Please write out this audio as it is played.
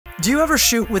Do you ever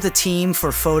shoot with a team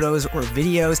for photos or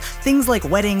videos, things like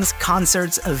weddings,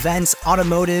 concerts, events,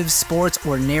 automotive, sports,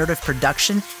 or narrative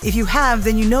production? If you have,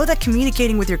 then you know that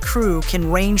communicating with your crew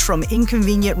can range from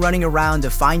inconvenient running around to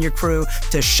find your crew,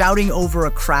 to shouting over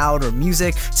a crowd or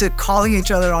music, to calling each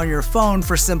other on your phone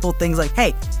for simple things like,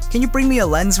 hey, can you bring me a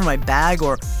lens for my bag,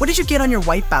 or what did you get on your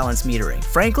white balance metering?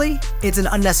 Frankly, it's an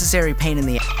unnecessary pain in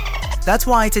the ass. That's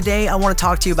why today I want to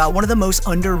talk to you about one of the most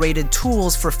underrated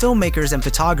tools for filmmakers and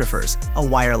photographers, a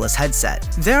wireless headset.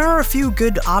 There are a few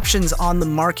good options on the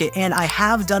market, and I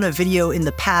have done a video in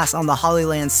the past on the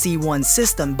Hollyland C1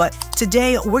 system, but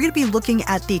today we're going to be looking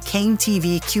at the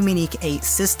CAME-TV Kuminik8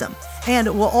 system. And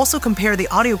we'll also compare the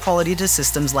audio quality to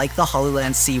systems like the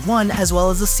Hollyland C1 as well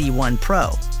as the C1 Pro.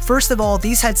 First of all,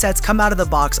 these headsets come out of the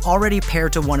box already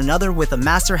paired to one another with a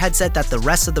master headset that the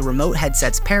rest of the remote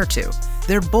headsets pair to.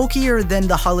 They're bulkier than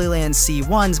the Hollyland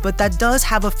C1s, but that does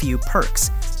have a few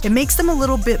perks. It makes them a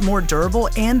little bit more durable,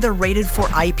 and they're rated for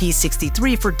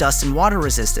IP63 for dust and water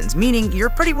resistance, meaning you're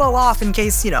pretty well off in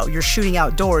case, you're shooting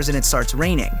outdoors and it starts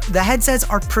raining. The headsets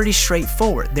are pretty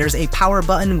straightforward. There's a power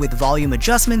button with volume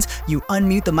adjustments. You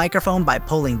unmute the microphone by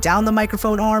pulling down the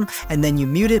microphone arm, and then you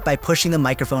mute it by pushing the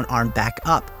microphone arm back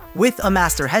up. With a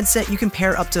master headset, you can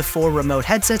pair up to 4 remote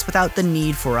headsets without the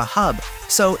need for a hub.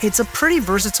 So it's a pretty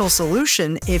versatile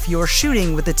solution if you're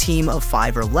shooting with a team of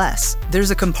 5 or less.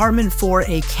 There's a compartment for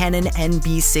a Canon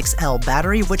NB6L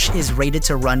battery, which is rated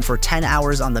to run for 10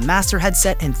 hours on the master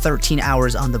headset and 13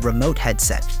 hours on the remote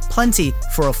headset. Plenty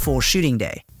for a full shooting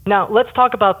day. Now, let's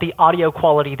talk about the audio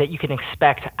quality that you can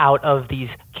expect out of these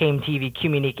CAME-TV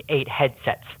Kuminik8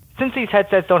 headsets. Since these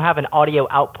headsets don't have an audio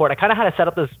output, I kind of had to set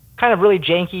up this kind of really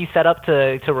janky setup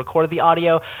to record the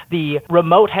audio. The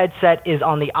remote headset is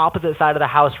on the opposite side of the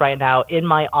house right now in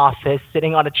my office,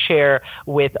 sitting on a chair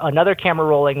with another camera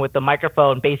rolling with the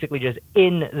microphone basically just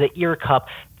in the ear cup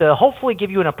to hopefully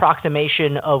give you an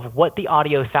approximation of what the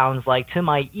audio sounds like to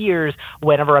my ears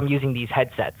whenever I'm using these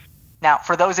headsets. Now,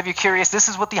 for those of you curious, this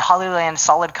is what the Hollyland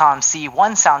Solidcom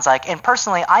C1 sounds like, and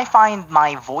personally, I find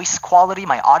my voice quality,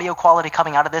 my audio quality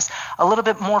coming out of this a little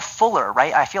bit more fuller,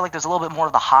 right? I feel like there's a little bit more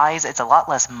of the highs, it's a lot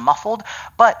less muffled,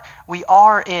 but we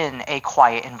are in a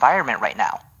quiet environment right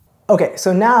now. Okay,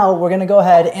 so now we're gonna go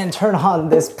ahead and turn on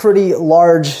this pretty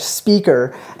large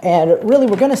speaker, and really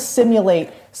we're gonna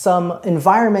simulate some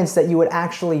environments that you would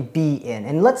actually be in.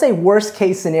 And let's say worst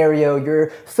case scenario, you're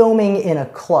filming in a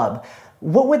club.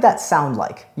 What would that sound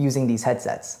like using these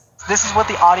headsets? This is what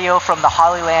the audio from the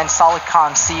Hollyland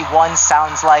Solidcom C1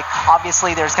 sounds like.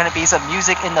 Obviously, there's going to be some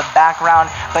music in the background,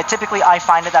 but typically I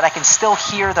find it that I can still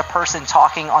hear the person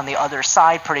talking on the other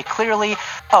side pretty clearly.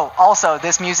 Oh, also,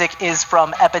 this music is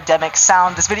from Epidemic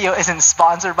Sound. This video isn't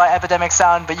sponsored by Epidemic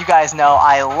Sound, but you guys know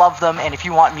I love them, and if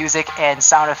you want music and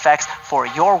sound effects for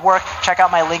your work, check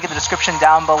out my link in the description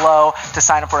down below to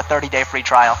sign up for a 30-day free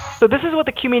trial. So this is what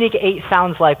the Kuminik8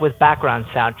 sounds like with background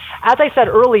sound. As I said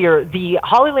earlier, the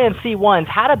Hollyland C1s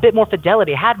had a bit more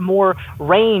fidelity, had more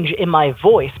range in my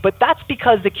voice, but that's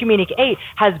because the Kuminik8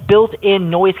 has built-in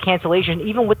noise cancellation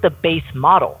even with the base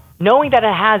model. Knowing that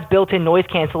it has built-in noise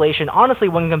cancellation, honestly,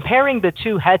 when comparing the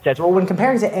two headsets, or when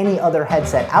comparing to any other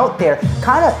headset out there,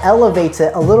 kind of elevates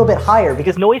it a little bit higher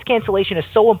because noise cancellation is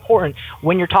so important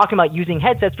when you're talking about using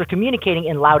headsets for communicating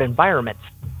in loud environments.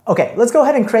 Okay, let's go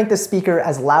ahead and crank this speaker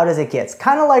as loud as it gets.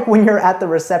 Kind of like when you're at the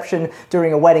reception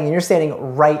during a wedding and you're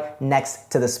standing right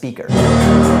next to the speaker. Oh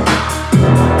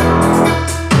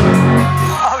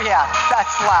yeah,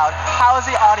 that's loud. How is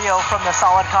the audio from the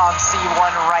Solidcom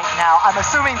C1 right now? I'm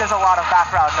assuming there's a lot of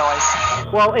background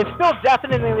noise. Well, it's still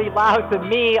definitely loud to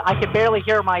me. I can barely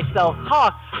hear myself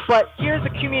talk, but here's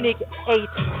the Kuminik8.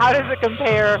 How does it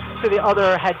compare to the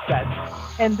other headsets?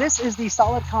 And this is the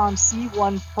Solidcom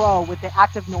C1 Pro with the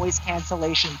active noise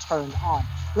cancellation turned on.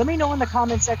 Let me know in the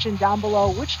comment section down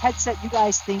below which headset you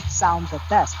guys think sound the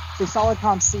best. The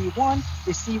Solidcom C1,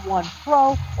 the C1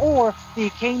 Pro, or the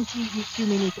CAME-TV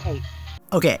Kuminik8.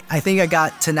 Okay, I think I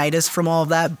got tinnitus from all of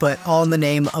that, but all in the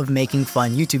name of making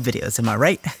fun YouTube videos, am I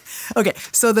right? Okay,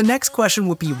 so the next question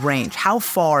would be range. How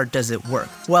far does it work?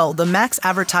 Well, the max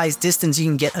advertised distance you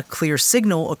can get a clear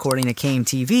signal, according to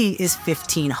CAME-TV, is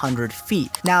 1,500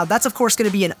 feet. Now, that's of course going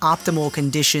to be in optimal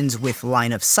conditions with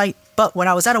line of sight, but when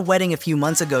I was at a wedding a few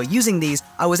months ago using these,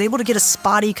 I was able to get a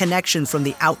spotty connection from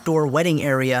the outdoor wedding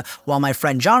area while my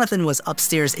friend Jonathan was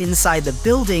upstairs inside the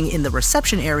building in the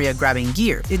reception area grabbing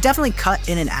gear. It definitely cut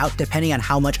in and out depending on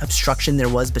how much obstruction there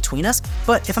was between us,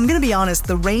 but if I'm gonna be honest,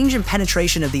 the range and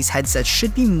penetration of these headsets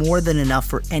should be more than enough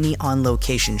for any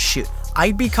on-location shoot.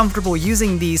 I'd be comfortable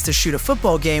using these to shoot a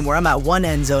football game where I'm at one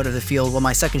end zone of the field while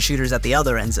my second shooter's at the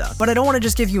other end zone. But I don't want to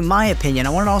just give you my opinion, I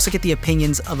want to also get the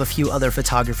opinions of a few other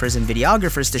photographers and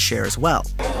videographers to share as well.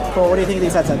 Cool, what do you think of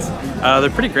these headsets? They're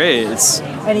pretty great. It's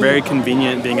very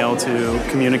convenient being able to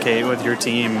communicate with your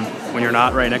team when you're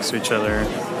not right next to each other.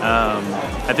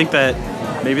 I think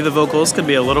that maybe the vocals could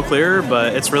be a little clearer,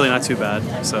 but it's really not too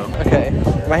bad. So okay,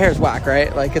 my hair's whack,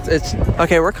 right? Like it's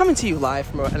okay. We're coming to you live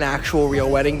from an actual real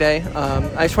wedding day.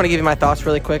 I just want to give you my thoughts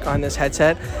really quick on this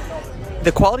headset.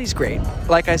 The quality's great.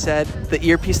 Like I said, the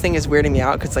earpiece thing is weirding me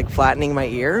out because it's like flattening my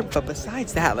ear. But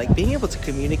besides that, like being able to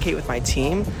communicate with my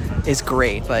team is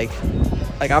great. Like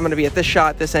I'm gonna be at this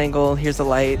shot, this angle. Here's the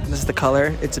light. This is the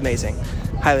color. It's amazing.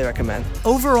 Highly recommend.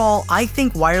 Overall, I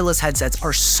think wireless headsets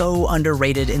are so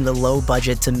underrated in the low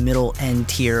budget to middle end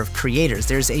tier of creators.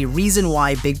 There's a reason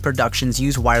why big productions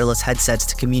use wireless headsets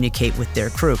to communicate with their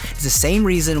crew. It's the same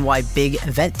reason why big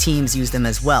event teams use them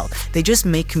as well. They just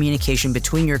make communication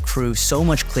between your crew so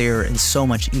much clearer and so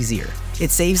much easier. It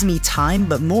saves me time,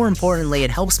 but more importantly, it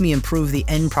helps me improve the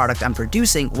end product I'm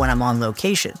producing when I'm on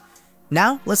location.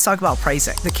 Now, let's talk about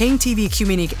pricing. The CAME-TV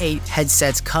Kuminik8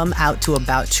 headsets come out to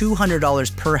about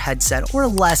 $200 per headset or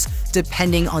less,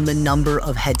 depending on the number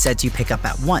of headsets you pick up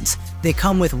at once. They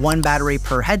come with one battery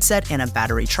per headset and a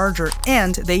battery charger,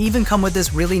 and they even come with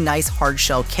this really nice hard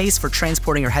shell case for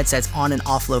transporting your headsets on and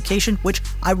off location, which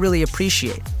I really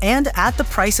appreciate. And at the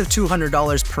price of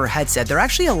 $200 per headset, they're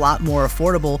actually a lot more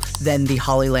affordable than the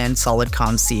Hollyland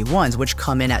Solidcom C1s, which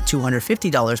come in at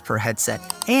 $250 per headset,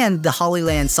 and the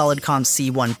Hollyland Solidcom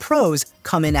C1 Pros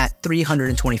come in at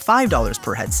 $325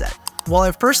 per headset. While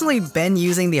I've personally been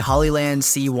using the Hollyland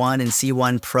C1 and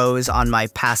C1 Pros on my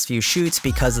past few shoots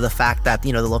because of the fact that,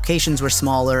 the locations were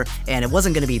smaller and it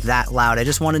wasn't going to be that loud, I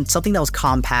just wanted something that was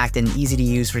compact and easy to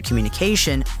use for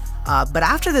communication. But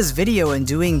after this video and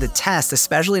doing the test,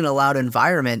 especially in a loud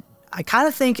environment, I kind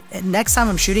of think next time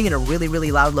I'm shooting in a really,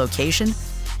 really loud location,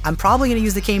 I'm probably going to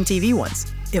use the CAME-TV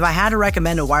ones. If I had to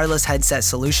recommend a wireless headset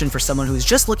solution for someone who's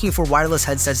just looking for wireless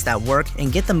headsets that work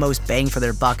and get the most bang for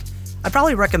their buck, I'd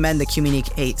probably recommend the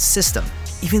Kuminik8 system,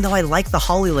 even though I like the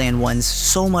Hollyland ones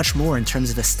so much more in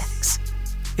terms of aesthetics.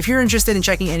 If you're interested in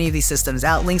checking any of these systems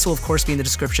out, links will of course be in the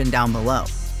description down below.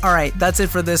 Alright, that's it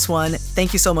for this one.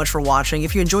 Thank you so much for watching.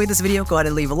 If you enjoyed this video, go ahead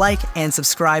and leave a like and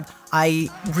subscribe. I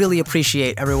really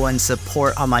appreciate everyone's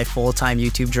support on my full-time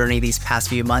YouTube journey these past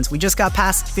few months. We just got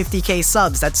past 50K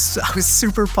subs. I was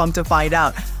super pumped to find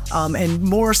out. And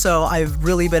more so, I've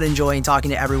really been enjoying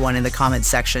talking to everyone in the comment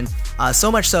section.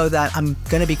 So much so that I'm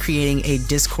going to be creating a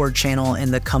Discord channel in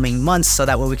the coming months so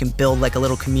that way we can build like a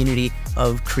little community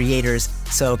of creators.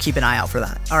 So keep an eye out for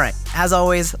that. Alright, as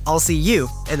always, I'll see you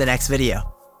in the next video.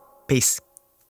 Peace.